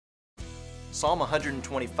Psalm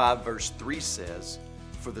 125 verse 3 says,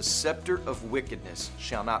 "For the scepter of wickedness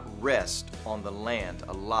shall not rest on the land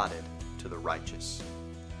allotted to the righteous."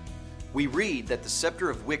 We read that the scepter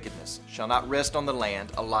of wickedness shall not rest on the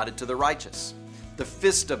land allotted to the righteous. The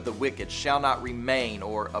fist of the wicked shall not remain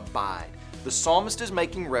or abide. The psalmist is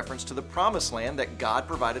making reference to the promised land that God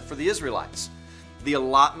provided for the Israelites. The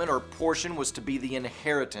allotment or portion was to be the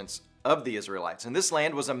inheritance of the Israelites. And this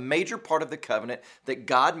land was a major part of the covenant that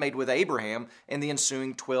God made with Abraham and the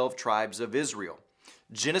ensuing 12 tribes of Israel.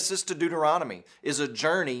 Genesis to Deuteronomy is a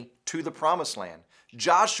journey to the promised land.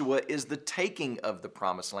 Joshua is the taking of the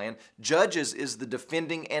promised land. Judges is the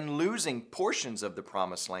defending and losing portions of the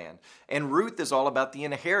promised land. And Ruth is all about the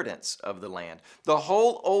inheritance of the land. The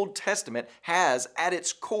whole Old Testament has at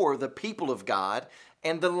its core the people of God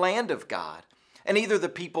and the land of God. And either the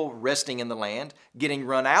people resting in the land, getting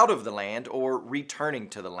run out of the land, or returning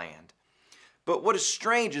to the land. But what is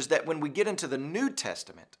strange is that when we get into the New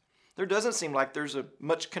Testament, there doesn't seem like there's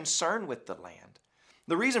much concern with the land.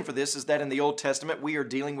 The reason for this is that in the Old Testament, we are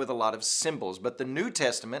dealing with a lot of symbols, but the New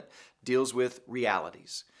Testament deals with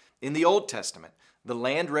realities. In the Old Testament, the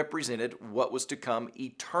land represented what was to come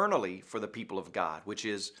eternally for the people of God, which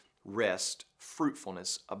is rest,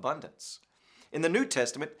 fruitfulness, abundance. In the New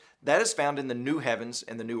Testament, that is found in the new heavens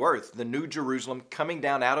and the new earth, the new Jerusalem coming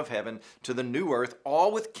down out of heaven to the new earth, all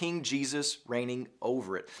with King Jesus reigning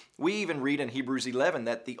over it. We even read in Hebrews 11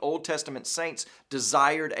 that the Old Testament saints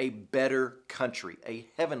desired a better country, a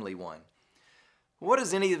heavenly one. What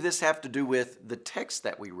does any of this have to do with the text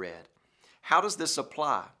that we read? How does this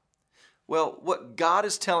apply? Well, what God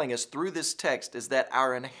is telling us through this text is that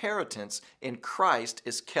our inheritance in Christ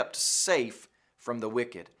is kept safe from the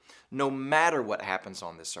wicked, no matter what happens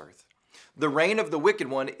on this earth. The reign of the wicked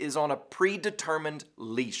one is on a predetermined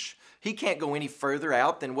leash. He can't go any further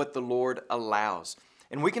out than what the Lord allows.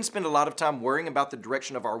 And we can spend a lot of time worrying about the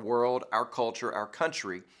direction of our world, our culture, our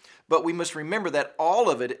country, but we must remember that all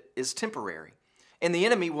of it is temporary. And the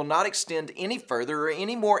enemy will not extend any further or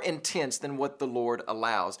any more intense than what the Lord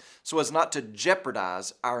allows, so as not to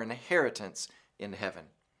jeopardize our inheritance in heaven.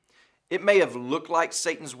 It may have looked like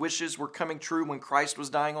Satan's wishes were coming true when Christ was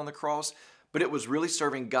dying on the cross, but it was really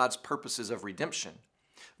serving God's purposes of redemption.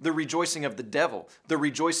 The rejoicing of the devil, the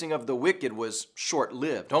rejoicing of the wicked was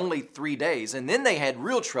short-lived, only 3 days, and then they had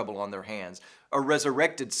real trouble on their hands. A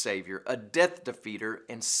resurrected Savior, a death defeater,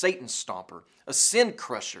 and Satan stomper, a sin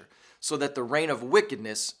crusher, so that the reign of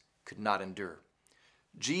wickedness could not endure.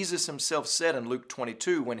 Jesus himself said in Luke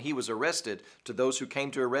 22 when he was arrested to those who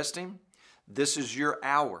came to arrest him, "This is your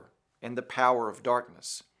hour and the power of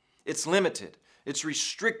darkness." It's limited. It's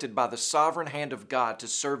restricted by the sovereign hand of God to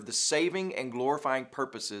serve the saving and glorifying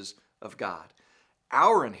purposes of God.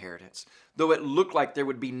 Our inheritance, though it looked like there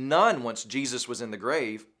would be none once Jesus was in the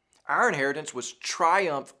grave, our inheritance was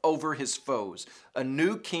triumph over his foes. A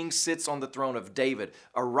new king sits on the throne of David,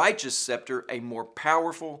 a righteous scepter, a more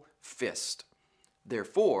powerful fist.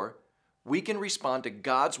 Therefore, we can respond to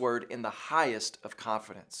God's word in the highest of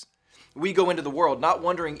confidence. We go into the world not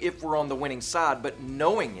wondering if we're on the winning side, but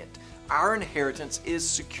knowing it. Our inheritance is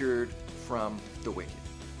secured from the wicked.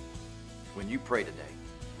 When you pray today,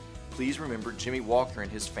 please remember Jimmy Walker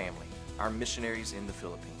and his family, our missionaries in the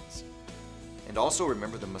Philippines. And also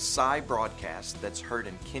remember the Messiah broadcast that's heard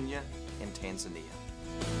in Kenya and Tanzania.